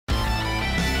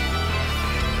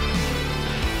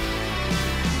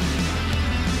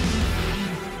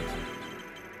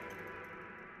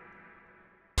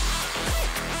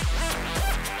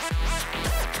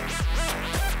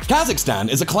Kazakhstan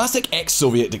is a classic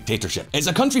ex-Soviet dictatorship. It's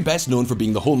a country best known for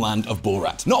being the homeland of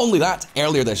Borat. Not only that,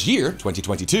 earlier this year,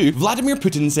 2022, Vladimir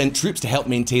Putin sent troops to help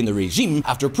maintain the regime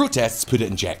after protests put it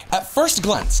in check. At first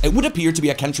glance, it would appear to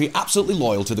be a country absolutely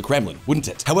loyal to the Kremlin, wouldn't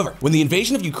it? However, when the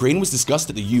invasion of Ukraine was discussed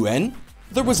at the UN,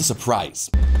 there was a surprise.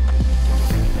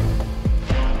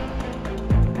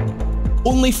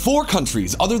 Only 4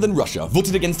 countries other than Russia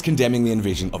voted against condemning the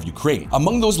invasion of Ukraine.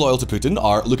 Among those loyal to Putin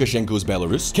are Lukashenko's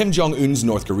Belarus, Kim Jong-un's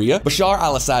North Korea, Bashar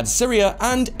al-Assad's Syria,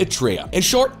 and Eritrea. In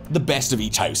short, the best of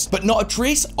each house. But not a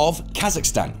trace of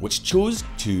Kazakhstan, which chose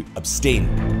to abstain.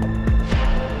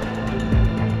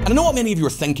 And I know what many of you are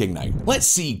thinking now. Let's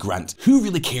see, Grant, who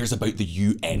really cares about the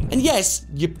UN? And yes,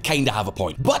 you kinda have a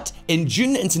point. But in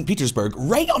June in St. Petersburg,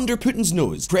 right under Putin's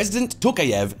nose, President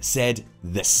Tokayev said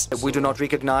this. We do not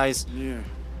recognize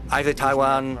either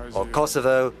Taiwan or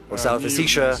Kosovo or South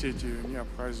Ossetia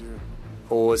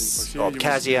or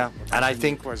Abkhazia. And I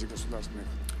think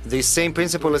the same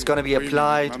principle is going to be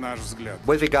applied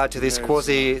with regard to these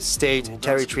quasi-state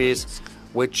territories,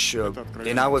 which,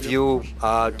 in our view,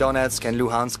 are Donetsk and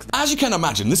Luhansk. As you can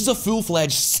imagine, this is a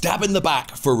full-fledged stab in the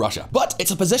back for Russia. But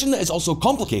it's a position that is also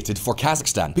complicated for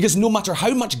Kazakhstan, because no matter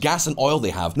how much gas and oil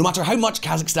they have, no matter how much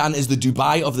Kazakhstan is the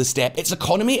Dubai of the steppe, its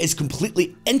economy is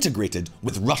completely integrated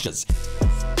with Russia's.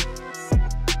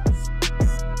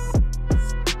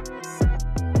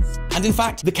 And in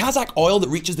fact, the Kazakh oil that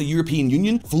reaches the European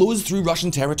Union flows through Russian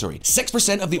territory.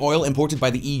 6% of the oil imported by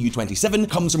the EU27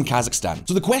 comes from Kazakhstan.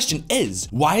 So the question is,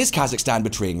 why is Kazakhstan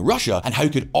betraying Russia, and how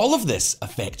could all of this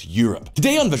affect Europe?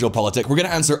 Today on VisualPolitik, we're going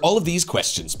to answer all of these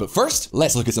questions. But first,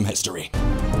 let's look at some history.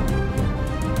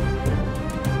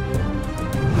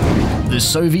 The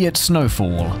Soviet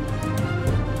snowfall.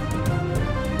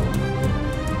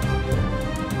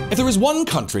 If there is one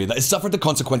country that has suffered the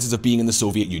consequences of being in the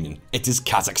Soviet Union, it is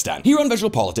Kazakhstan. Here on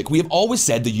VisualPolitik, we have always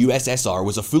said the USSR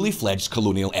was a fully fledged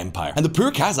colonial empire, and the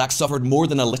poor Kazakhs suffered more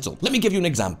than a little. Let me give you an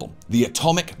example. The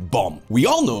atomic bomb. We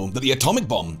all know that the atomic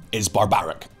bomb is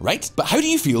barbaric, right? But how do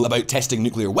you feel about testing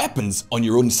nuclear weapons on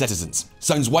your own citizens?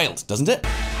 Sounds wild, doesn't it?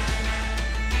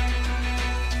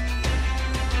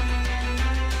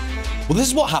 Well, this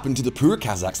is what happened to the poor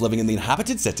Kazakhs living in the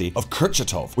inhabited city of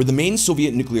Kurchatov, where the main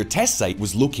Soviet nuclear test site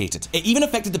was located. It even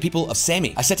affected the people of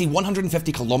Semi, a city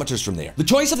 150 kilometers from there. The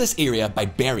choice of this area by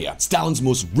Beria, Stalin's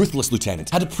most ruthless lieutenant,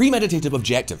 had a premeditative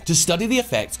objective to study the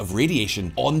effects of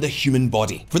radiation on the human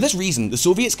body. For this reason, the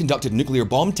Soviets conducted nuclear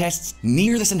bomb tests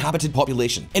near this inhabited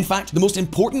population. In fact, the most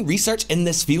important research in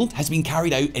this field has been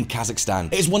carried out in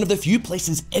Kazakhstan. It is one of the few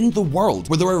places in the world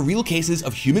where there are real cases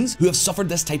of humans who have suffered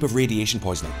this type of radiation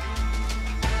poisoning.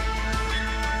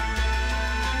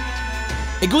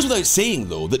 It goes without saying,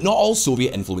 though, that not all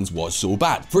Soviet influence was so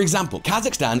bad. For example,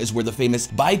 Kazakhstan is where the famous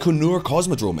Baikonur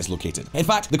Cosmodrome is located. In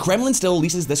fact, the Kremlin still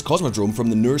leases this cosmodrome from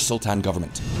the Nur Sultan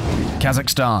government.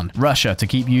 Kazakhstan, Russia to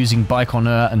keep using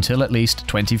Baikonur until at least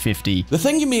 2050. The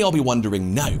thing you may all be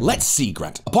wondering now, let's see,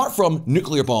 Grant. Apart from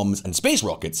nuclear bombs and space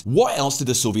rockets, what else did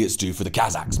the Soviets do for the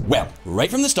Kazakhs? Well,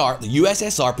 right from the start, the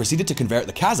USSR proceeded to convert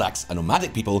the Kazakhs, a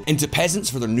nomadic people, into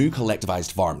peasants for their new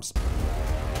collectivized farms.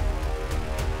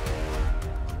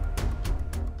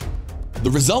 The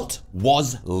result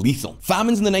was lethal.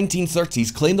 Famines in the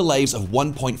 1930s claimed the lives of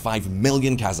 1.5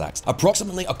 million Kazakhs,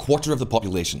 approximately a quarter of the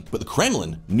population. But the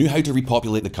Kremlin knew how to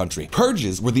repopulate the country.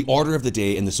 Purges were the order of the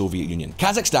day in the Soviet Union.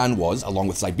 Kazakhstan was, along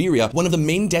with Siberia, one of the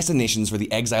main destinations for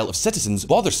the exile of citizens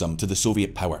bothersome to the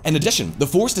Soviet power. In addition, the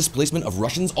forced displacement of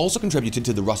Russians also contributed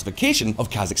to the Russification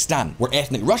of Kazakhstan, where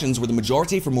ethnic Russians were the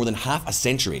majority for more than half a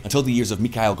century, until the years of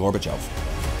Mikhail Gorbachev.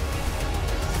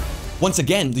 Once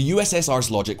again, the USSR's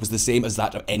logic was the same as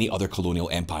that of any other colonial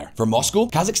empire. For Moscow,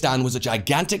 Kazakhstan was a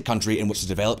gigantic country in which to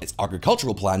develop its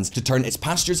agricultural plans to turn its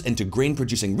pastures into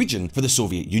grain-producing region for the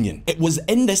Soviet Union. It was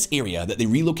in this area that they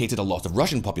relocated a lot of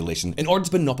Russian population in order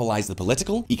to monopolize the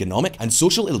political, economic, and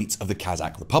social elites of the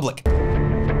Kazakh Republic.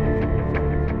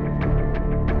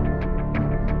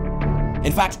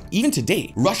 In fact, even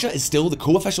today, Russia is still the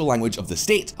co-official language of the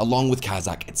state, along with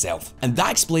Kazakh itself. And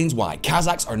that explains why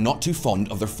Kazakhs are not too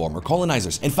fond of their former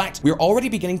colonizers. In fact, we're already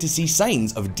beginning to see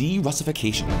signs of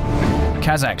de-Russification.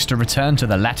 Kazakhs to return to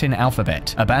the Latin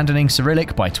alphabet, abandoning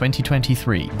Cyrillic by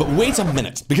 2023. But wait a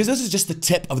minute, because this is just the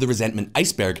tip of the resentment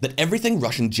iceberg that everything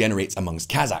Russian generates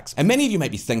amongst Kazakhs. And many of you might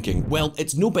be thinking, well,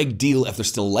 it's no big deal if they're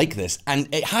still like this, and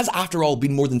it has after all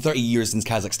been more than 30 years since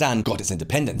Kazakhstan got its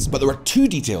independence. But there are 2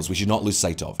 details we should not lose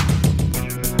sight of.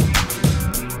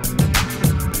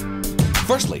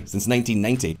 Firstly, since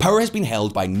 1990, power has been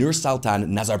held by Nursultan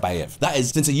Nazarbayev. That is,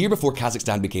 since a year before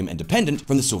Kazakhstan became independent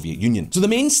from the Soviet Union. So the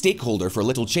main stakeholder for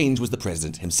little change was the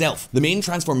president himself. The main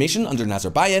transformation under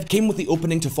Nazarbayev came with the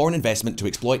opening to foreign investment to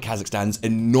exploit Kazakhstan's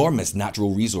enormous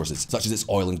natural resources, such as its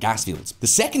oil and gas fields. The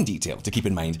second detail to keep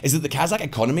in mind is that the Kazakh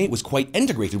economy was quite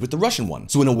integrated with the Russian one,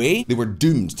 so in a way, they were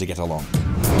doomed to get along.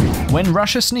 When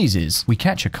Russia sneezes, we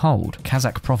catch a cold.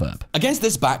 Kazakh proverb. Against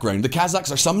this background, the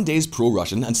Kazakhs are some days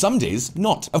pro-Russian and some days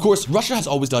not. Of course, Russia has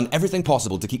always done everything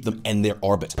possible to keep them in their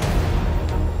orbit.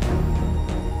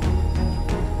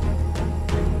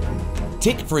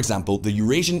 Take, for example, the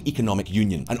Eurasian Economic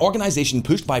Union, an organization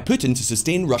pushed by Putin to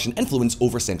sustain Russian influence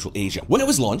over Central Asia. When it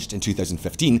was launched in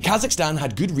 2015, Kazakhstan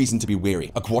had good reason to be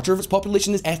wary. A quarter of its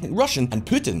population is ethnic Russian, and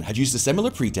Putin had used a similar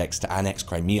pretext to annex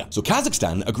Crimea. So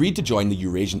Kazakhstan agreed to join the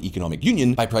Eurasian Economic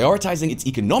Union by prioritizing its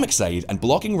economic side and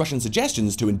blocking Russian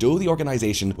suggestions to endow the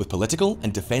organization with political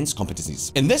and defense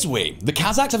competencies. In this way, the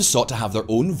Kazakhs have sought to have their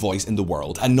own voice in the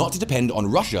world and not to depend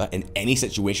on Russia in any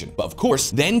situation. But of course,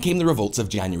 then came the revolts of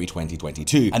January 2022.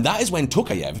 And that is when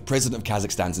Tokayev, president of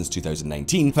Kazakhstan since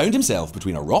 2019, found himself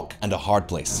between a rock and a hard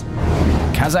place.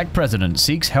 Kazakh president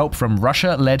seeks help from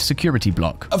Russia-led security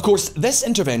bloc. Of course, this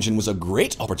intervention was a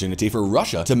great opportunity for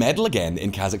Russia to meddle again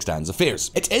in Kazakhstan's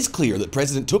affairs. It is clear that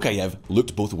President Tokayev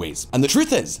looked both ways. And the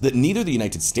truth is that neither the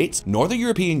United States nor the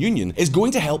European Union is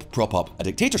going to help prop up a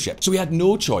dictatorship. So he had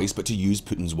no choice but to use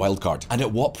Putin's wildcard. And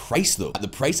at what price though? At the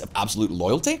price of absolute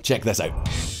loyalty? Check this out.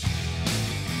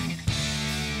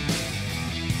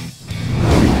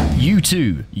 You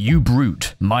too, you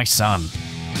brute, my son.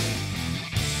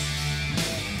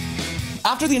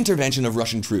 After the intervention of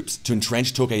Russian troops to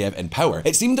entrench Tokayev in power,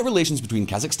 it seemed that relations between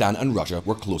Kazakhstan and Russia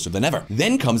were closer than ever.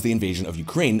 Then comes the invasion of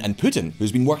Ukraine, and Putin,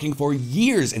 who's been working for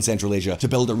years in Central Asia to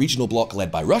build a regional bloc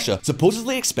led by Russia,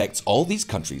 supposedly expects all these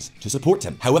countries to support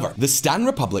him. However, the Stan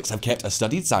republics have kept a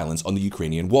studied silence on the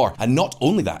Ukrainian war, and not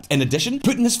only that. In addition,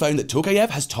 Putin has found that Tokayev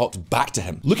has talked back to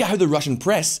him. Look at how the Russian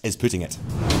press is putting it.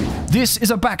 This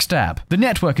is a backstab. The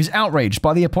network is outraged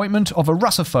by the appointment of a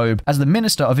Russophobe as the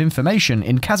Minister of Information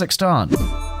in Kazakhstan.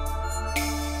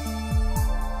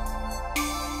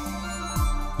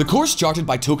 The course charted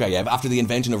by Tokayev after the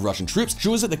invasion of Russian troops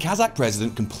shows that the Kazakh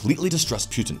president completely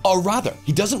distrusts Putin. Or rather,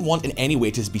 he doesn't want in any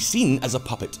way to be seen as a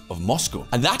puppet of Moscow.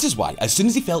 And that is why, as soon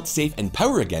as he felt safe in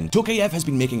power again, Tokayev has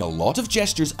been making a lot of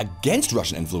gestures against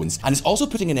Russian influence and is also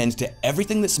putting an end to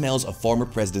everything that smells of former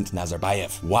President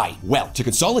Nazarbayev. Why? Well, to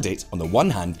consolidate, on the one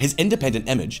hand, his independent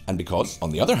image, and because, on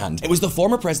the other hand, it was the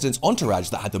former president's entourage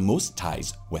that had the most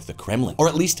ties with the Kremlin. Or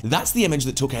at least, that's the image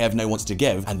that Tokayev now wants to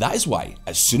give, and that is why,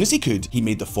 as soon as he could, he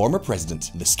made the former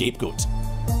president the scapegoat.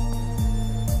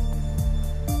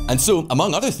 And so,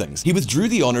 among other things, he withdrew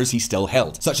the honours he still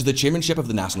held, such as the chairmanship of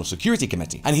the National Security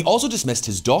Committee, and he also dismissed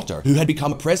his daughter, who had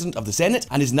become president of the Senate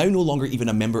and is now no longer even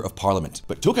a member of parliament.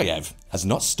 But Tokayev has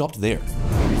not stopped there.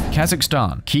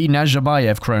 Kazakhstan. Key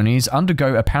Nazarbayev cronies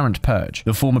undergo apparent purge.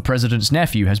 The former president's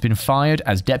nephew has been fired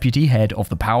as deputy head of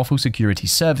the powerful security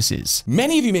services.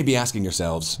 Many of you may be asking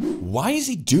yourselves, why is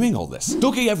he doing all this?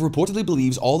 Tokayev reportedly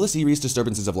believes all the serious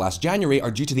disturbances of last January are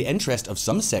due to the interest of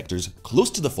some sectors close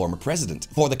to the former president,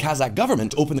 for the Kazakh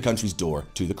government to open the country's door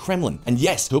to the Kremlin. And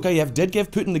yes, Tokayev did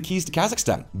give Putin the keys to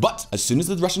Kazakhstan, but as soon as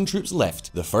the Russian troops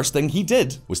left, the first thing he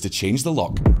did was to change the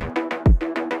lock.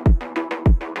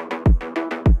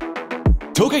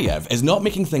 Tokayev is not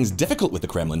making things difficult with the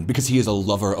Kremlin because he is a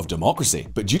lover of democracy,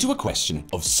 but due to a question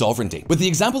of sovereignty. With the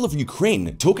example of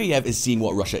Ukraine, Tokayev is seeing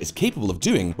what Russia is capable of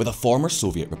doing with a former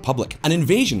Soviet republic. An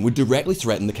invasion would directly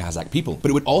threaten the Kazakh people, but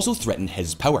it would also threaten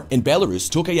his power. In Belarus,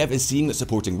 Tokayev is seeing that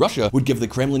supporting Russia would give the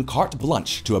Kremlin carte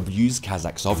blanche to abuse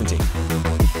Kazakh sovereignty.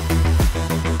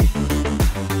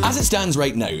 As it stands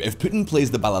right now, if Putin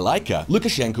plays the balalaika,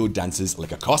 Lukashenko dances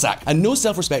like a Cossack, and no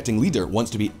self-respecting leader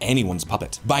wants to be anyone's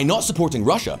puppet. By not supporting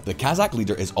Russia, the Kazakh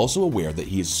leader is also aware that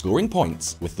he is scoring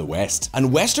points with the West,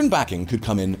 and Western backing could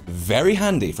come in very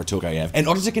handy for Tokayev in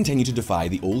order to continue to defy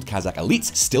the old Kazakh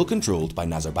elites still controlled by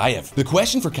Nazarbayev. The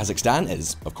question for Kazakhstan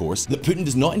is, of course, that Putin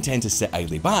does not intend to sit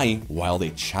idly by while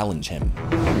they challenge him.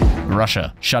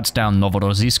 Russia shuts down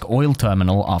Novorossiysk oil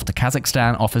terminal after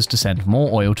Kazakhstan offers to send more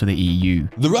oil to the EU.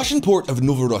 The Russian port of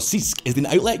Novorossiysk is an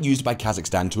outlet used by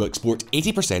Kazakhstan to export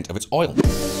 80% of its oil.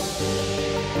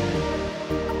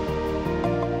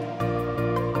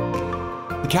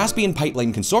 The Caspian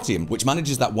Pipeline Consortium, which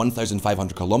manages that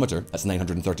 1,500 kilometer, that's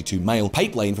 932 mile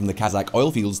pipeline from the Kazakh oil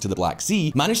fields to the Black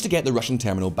Sea, managed to get the Russian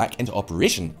terminal back into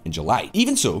operation in July.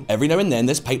 Even so, every now and then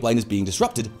this pipeline is being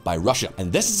disrupted by Russia,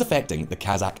 and this is affecting the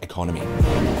Kazakh economy.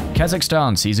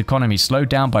 Kazakhstan sees economy slowed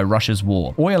down by Russia's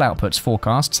war. Oil outputs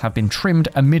forecasts have been trimmed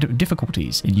amid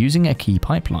difficulties in using a key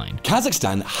pipeline.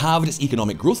 Kazakhstan halved its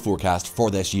economic growth forecast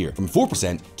for this year, from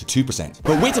 4% to 2%.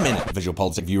 But wait a minute,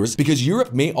 VisualPolitik viewers, because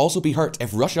Europe may also be hurt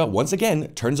if Russia once again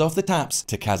turns off the taps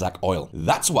to Kazakh oil.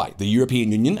 That's why the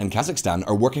European Union and Kazakhstan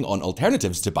are working on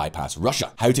alternatives to bypass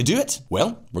Russia. How to do it?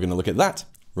 Well, we're going to look at that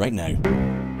right now.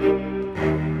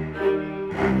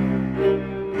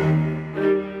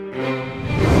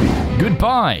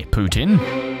 Goodbye, Putin.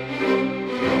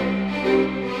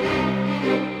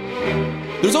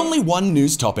 There's only one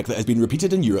news topic that has been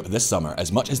repeated in Europe this summer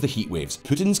as much as the heat waves: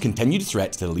 Putin's continued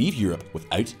threat to leave Europe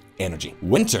without energy.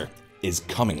 Winter is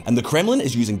coming, and the Kremlin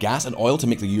is using gas and oil to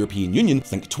make the European Union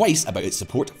think twice about its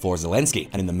support for Zelensky.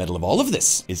 And in the middle of all of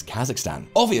this is Kazakhstan.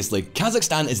 Obviously,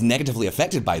 Kazakhstan is negatively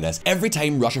affected by this every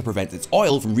time Russia prevents its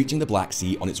oil from reaching the Black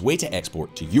Sea on its way to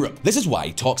export to Europe. This is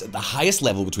why talks at the highest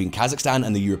level between Kazakhstan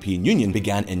and the European Union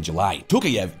began in July.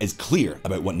 Tokayev is clear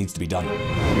about what needs to be done.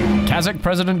 Kazakh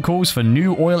president calls for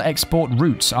new oil export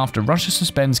routes after Russia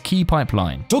suspends key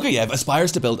pipeline. Tokayev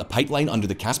aspires to build a pipeline under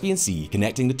the Caspian Sea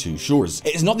connecting the two shores.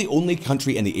 It is not the only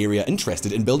country in the area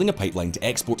interested in building a pipeline to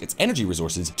export its energy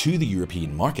resources to the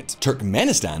European market.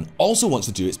 Turkmenistan also wants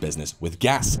to do its business with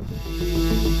gas.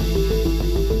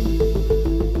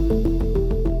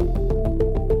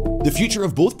 The future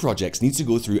of both projects needs to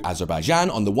go through Azerbaijan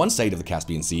on the one side of the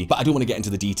Caspian Sea, but I don't want to get into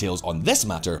the details on this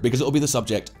matter because it will be the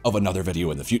subject of another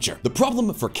video in the future. The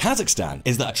problem for Kazakhstan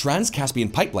is that a trans-Caspian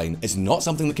pipeline is not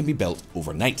something that can be built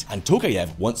overnight, and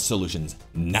Tokayev wants solutions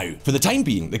now. For the time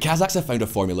being, the Kazakhs have found a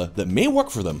formula that may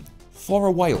work for them for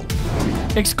a while.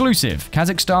 Exclusive: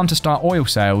 Kazakhstan to start oil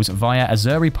sales via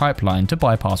Azeri pipeline to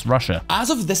bypass Russia. As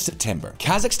of this September,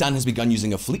 Kazakhstan has begun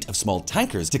using a fleet of small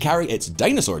tankers to carry its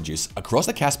dinosaur juice across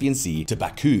the Caspian Sea to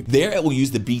Baku. There it will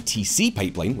use the BTC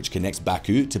pipeline, which connects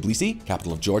Baku, Tbilisi,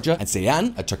 capital of Georgia, and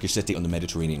Ceyhan, a Turkish city on the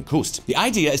Mediterranean coast. The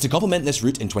idea is to complement this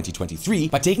route in 2023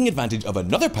 by taking advantage of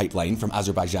another pipeline from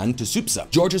Azerbaijan to Supsa,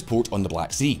 Georgia's port on the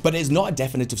Black Sea. But it is not a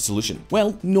definitive solution.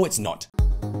 Well, no, it's not.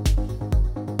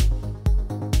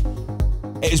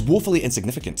 It is woefully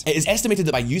insignificant. It is estimated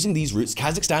that by using these routes,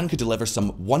 Kazakhstan could deliver some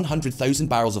 100,000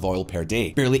 barrels of oil per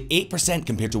day, barely 8%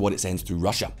 compared to what it sends through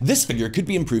Russia. This figure could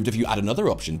be improved if you add another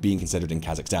option being considered in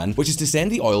Kazakhstan, which is to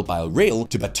send the oil by rail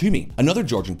to Batumi, another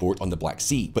Georgian port on the Black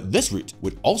Sea. But this route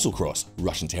would also cross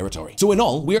Russian territory. So in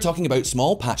all, we are talking about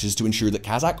small patches to ensure that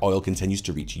Kazakh oil continues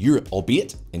to reach Europe,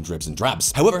 albeit in dribs and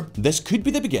drabs. However, this could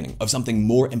be the beginning of something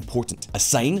more important, a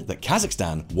sign that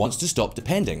Kazakhstan wants to stop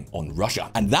depending on Russia.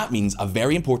 And that means a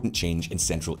very important change in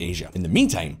Central Asia. In the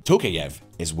meantime, Tokayev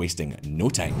is wasting no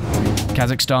time.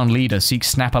 Kazakhstan leader seeks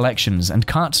snap elections and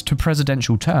cut to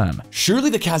presidential term.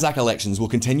 Surely the Kazakh elections will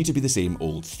continue to be the same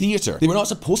old theatre. They were not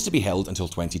supposed to be held until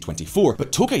 2024,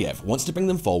 but Tokayev wants to bring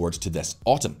them forward to this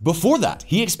autumn. Before that,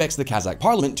 he expects the Kazakh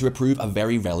parliament to approve a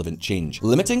very relevant change,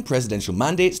 limiting presidential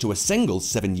mandates to a single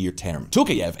 7-year term.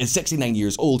 Tokayev is 69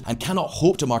 years old and cannot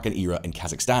hope to mark an era in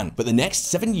Kazakhstan, but the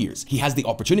next 7 years, he has the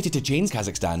opportunity to change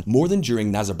Kazakhstan more than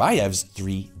during Nazarbayev's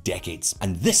 3 decades.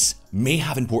 And this may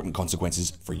have important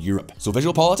consequences for Europe. So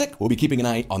VisualPolitik will be keeping an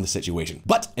eye on the situation.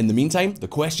 But in the meantime, the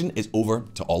question is over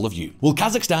to all of you. Will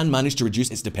Kazakhstan manage to reduce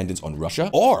its dependence on Russia,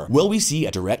 or will we see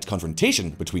a direct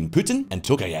confrontation between Putin and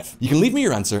Tokayev? You can leave me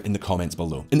your answer in the comments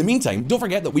below. In the meantime, don't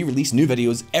forget that we release new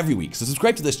videos every week, so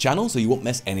subscribe to this channel so you won't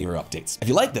miss any of our updates. If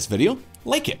you like this video,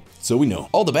 like it, so we know.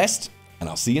 All the best, and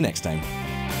I'll see you next time.